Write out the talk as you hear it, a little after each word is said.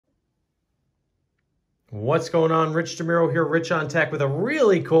What's going on? Rich DeMiro here, Rich on Tech, with a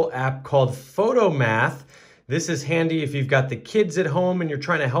really cool app called Photomath. This is handy if you've got the kids at home and you're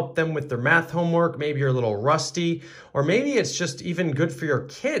trying to help them with their math homework. Maybe you're a little rusty, or maybe it's just even good for your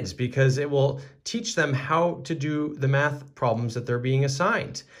kids because it will teach them how to do the math problems that they're being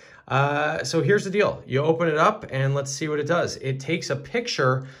assigned. So here's the deal. You open it up and let's see what it does. It takes a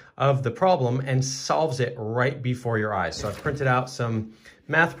picture of the problem and solves it right before your eyes. So I've printed out some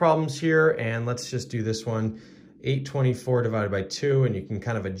math problems here, and let's just do this one. 824 divided by 2, and you can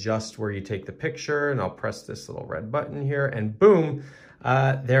kind of adjust where you take the picture, and I'll press this little red button here, and boom,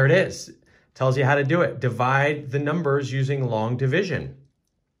 there it is. Tells you how to do it. Divide the numbers using long division.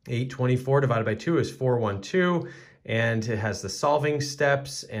 824 divided by 2 is 412, and it has the solving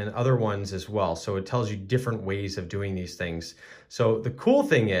steps and other ones as well. So it tells you different ways of doing these things. So the cool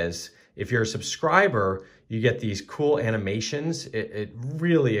thing is, if you're a subscriber, you get these cool animations. It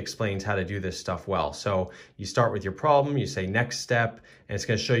really explains how to do this stuff well. So you start with your problem, you say next step, and it's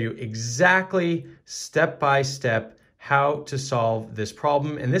going to show you exactly step by step how to solve this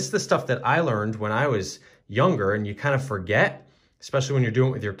problem. And this is the stuff that I learned when I was younger, and you kind of forget, especially when you're doing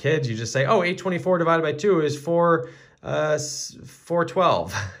it with your kids. You just say, oh, 824 divided by 2 is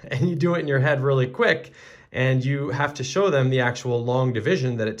 412. And you do it in your head really quick, and you have to show them the actual long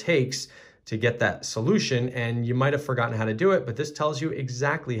division that it takes to get that solution, and you might have forgotten how to do it, but this tells you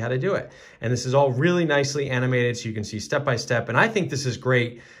exactly how to do it. And this is all really nicely animated, so you can see step by step, and I think this is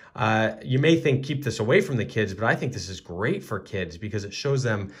great. You may think keep this away from the kids, but I think this is great for kids because it shows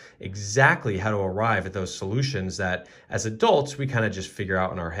them exactly how to arrive at those solutions that as adults we kind of just figure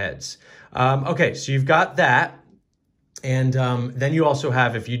out in our heads. Okay, so you've got that. And then you also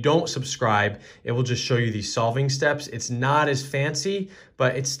have, if you don't subscribe, it will just show you these solving steps. It's not as fancy,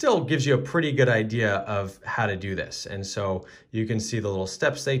 but it still gives you a pretty good idea of how to do this. And so you can see the little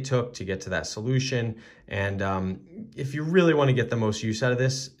steps they took to get to that solution. And if you really want to get the most use out of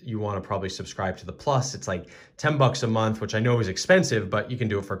this, you want to probably subscribe to the Plus. It's like 10 bucks a month, which I know is expensive, but you can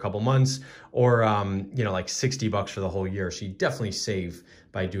do it for a couple months, or you know, like 60 bucks for the whole year. So you definitely save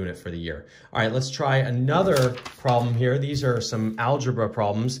by doing it for the year. All right, let's try another problem here. These are some algebra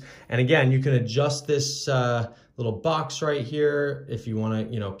problems. And again, you can adjust this little box right here if you want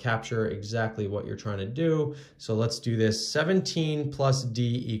to, you know, capture exactly what you're trying to do. So let's do this. 17 plus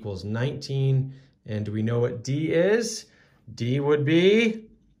D equals 19. And do we know what D is? D would be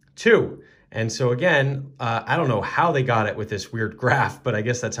 2. And so again, I don't know how they got it with this weird graph, but I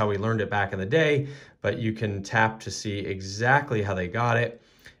guess that's how we learned it back in the day. But you can tap to see exactly how they got it.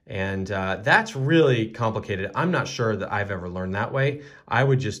 And that's really complicated. I'm not sure that I've ever learned that way. I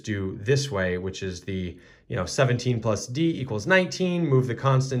would just do this way, which is the, 17 plus D equals 19, move the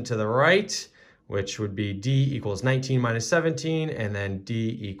constant to the right, which would be D equals 19 minus 17, and then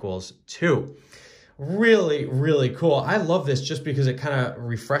D equals 2. Really, really cool. I love this just because it kind of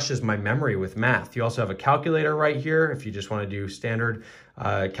refreshes my memory with math. You also have a calculator right here if you just want to do standard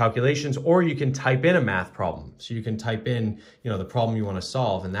calculations, or you can type in a math problem. So you can type in, the problem you want to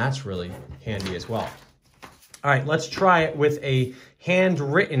solve, and that's really handy as well. All right, let's try it with a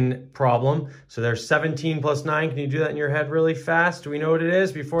handwritten problem. So there's 17 plus 9. Can you do that in your head really fast? Do we know what it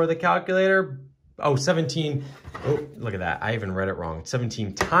is before the calculator? Oh, 17. Oh, look at that. I even read it wrong.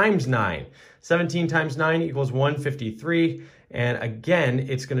 17 times 9. 17 times 9 equals 153. And again,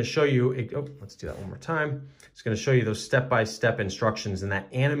 it's going to show you, let's do that one more time. It's going to show you those step-by-step instructions in that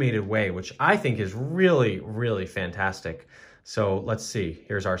animated way, which I think is really, really fantastic. So let's see.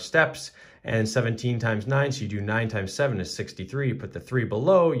 Here's our steps. And 17 times 9, so you do 9 times 7 is 63. You put the 3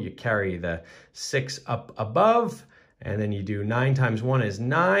 below, you carry the 6 up above, and then you do 9 times 1 is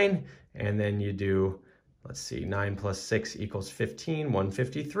 9. And then you do, let's see, 9 plus 6 equals 15,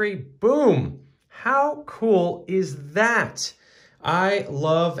 153. Boom! How cool is that? I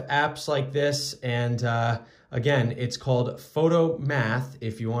love apps like this. And again, it's called Photomath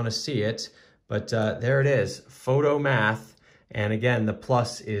if you want to see it. But there it is, Photomath. And again, the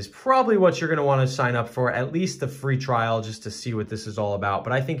Plus is probably what you're going to want to sign up for, at least the free trial, just to see what this is all about.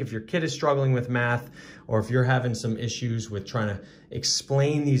 But I think if your kid is struggling with math, or if you're having some issues with trying to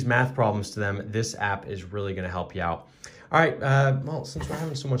explain these math problems to them, this app is really going to help you out. All right, well, since we're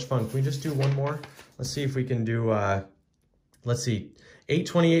having so much fun, can we just do one more? Let's see if we can do, let's see,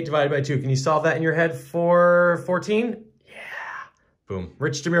 828 divided by 2. Can you solve that in your head for 14? Yeah. Boom.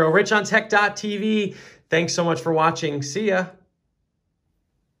 Rich DeMiro, richontech.tv. Thanks so much for watching. See ya.